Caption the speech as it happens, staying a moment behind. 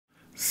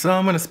So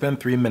I'm gonna spend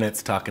 3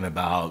 minutes talking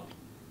about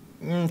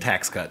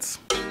tax cuts.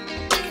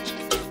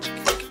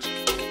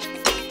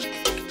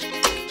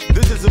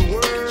 This is a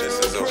world premiere.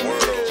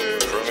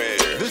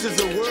 This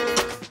is a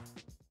world.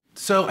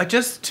 So I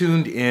just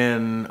tuned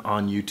in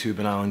on YouTube,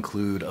 and I'll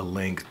include a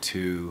link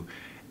to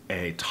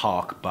a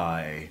talk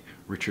by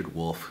Richard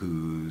Wolff,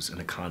 who's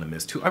an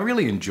economist who I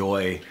really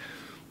enjoy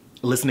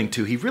listening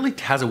to. He really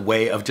has a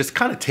way of just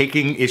kind of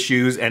taking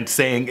issues and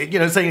saying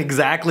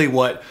exactly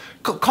what,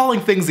 calling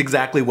things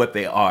exactly what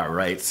they are,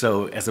 right?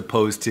 So as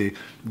opposed to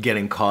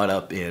getting caught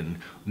up in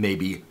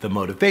maybe the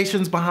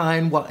motivations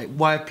behind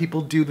why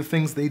people do the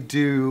things they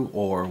do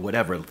or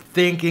whatever,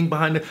 thinking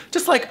behind it,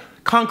 just like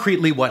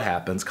concretely what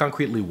happens,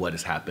 concretely what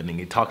is happening.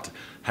 He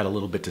had a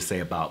little bit to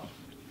say about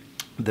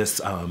this,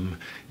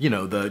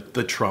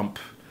 the Trump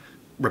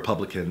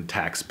Republican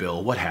tax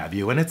bill, what have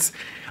you. And it's,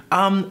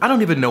 I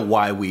don't even know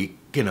why we,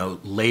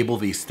 label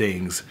these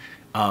things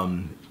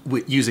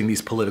using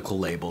these political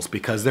labels,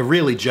 because they're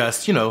really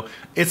just,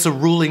 it's a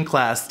ruling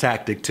class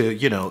tactic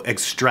to,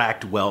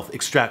 extract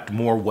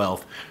more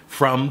wealth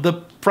from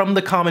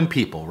the common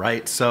people,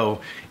 right?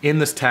 So in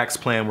this tax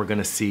plan, we're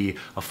gonna see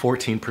a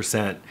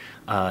 14%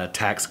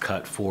 tax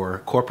cut for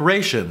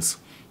corporations.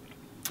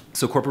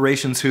 So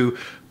corporations who,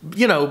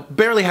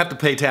 barely have to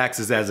pay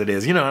taxes as it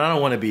is, and I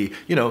don't want to be,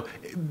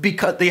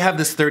 because they have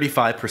this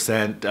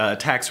 35%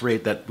 tax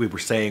rate that we were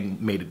saying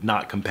made it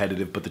not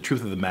competitive. But the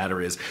truth of the matter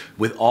is,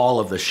 with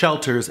all of the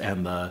shelters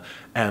and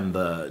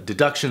the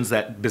deductions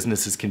that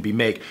businesses can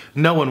make,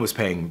 no one was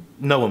paying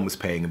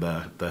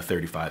the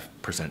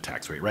 35%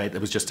 tax rate, right?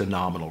 It was just a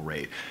nominal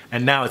rate.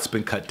 And now it's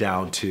been cut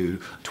down to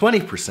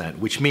 20%,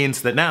 which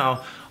means that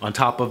now, on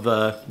top of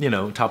the,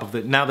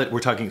 now that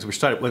we're starting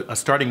with a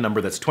starting number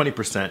that's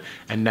 20%,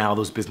 and now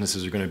those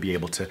businesses are going to be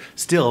able to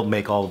still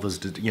make all of those,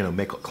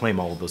 claim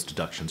all of those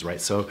deductions,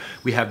 right? So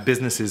we have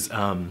businesses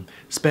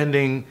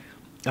spending,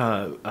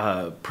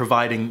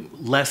 providing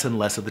less and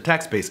less of the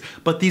tax base.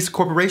 But these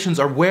corporations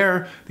are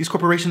where,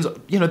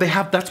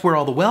 that's where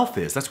all the wealth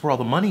is. That's where all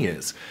the money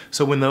is.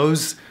 So when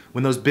those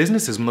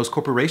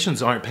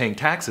corporations aren't paying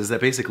taxes,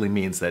 that basically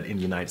means that, in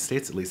the United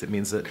States at least, it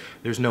means that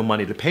there's no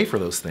money to pay for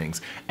those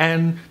things.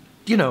 And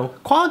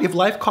quality of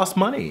life costs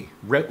money.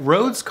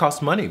 Roads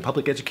cost money.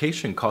 Public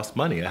education costs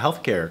money.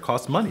 Healthcare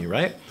costs money,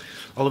 right?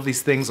 All of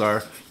these things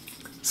are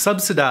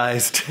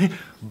subsidized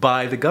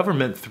by the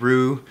government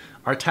through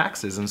our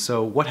taxes. And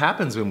so what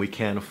happens when we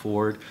can't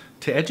afford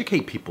to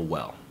educate people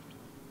well?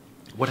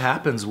 What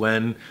happens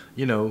when,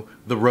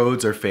 the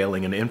roads are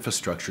failing and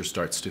infrastructure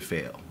starts to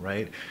fail,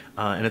 right?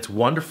 And it's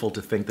wonderful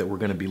to think that we're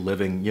going to be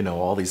living,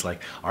 all these,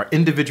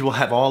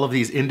 have all of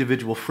these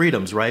individual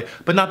freedoms, right?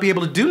 But not be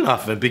able to do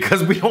nothing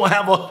because we don't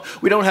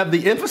have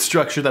the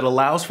infrastructure that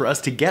allows for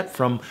us to get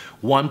from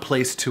one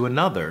place to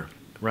another,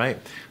 right?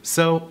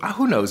 So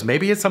who knows?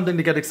 Maybe it's something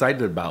to get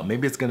excited about.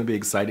 Maybe it's going to be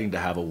exciting to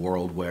have a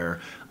world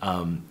where,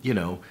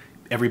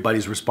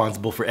 everybody's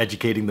responsible for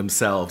educating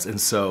themselves,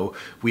 and so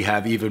we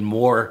have even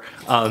more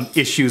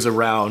issues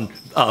around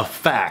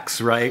facts,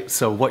 right?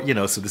 So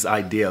so this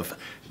idea of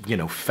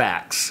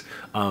facts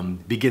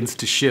begins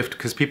to shift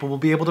because people will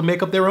be able to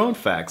make up their own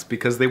facts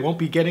because they won't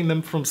be getting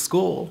them from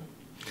school.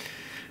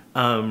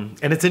 And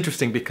it's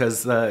interesting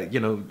because,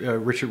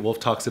 Richard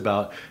Wolff talks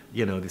about,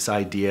 this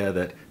idea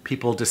that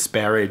people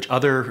disparage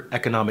other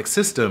economic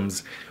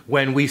systems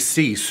when we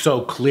see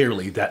so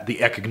clearly that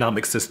the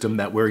economic system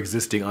that we're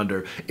existing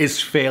under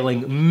is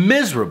failing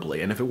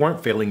miserably. And if it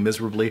weren't failing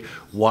miserably,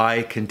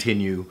 why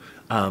continue?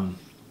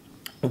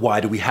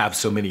 Why do we have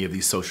so many of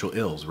these social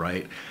ills,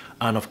 right?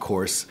 And of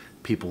course,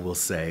 people will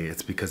say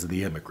it's because of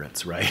the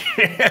immigrants, right?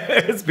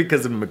 It's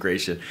because of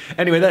immigration.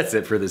 Anyway, that's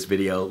it for this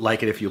video.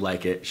 Like it if you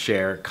like it.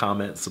 Share,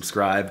 comment,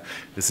 subscribe.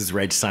 This is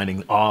Reg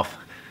signing off.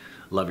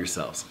 Love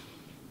yourselves.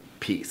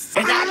 Peace.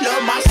 And I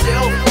love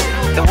myself.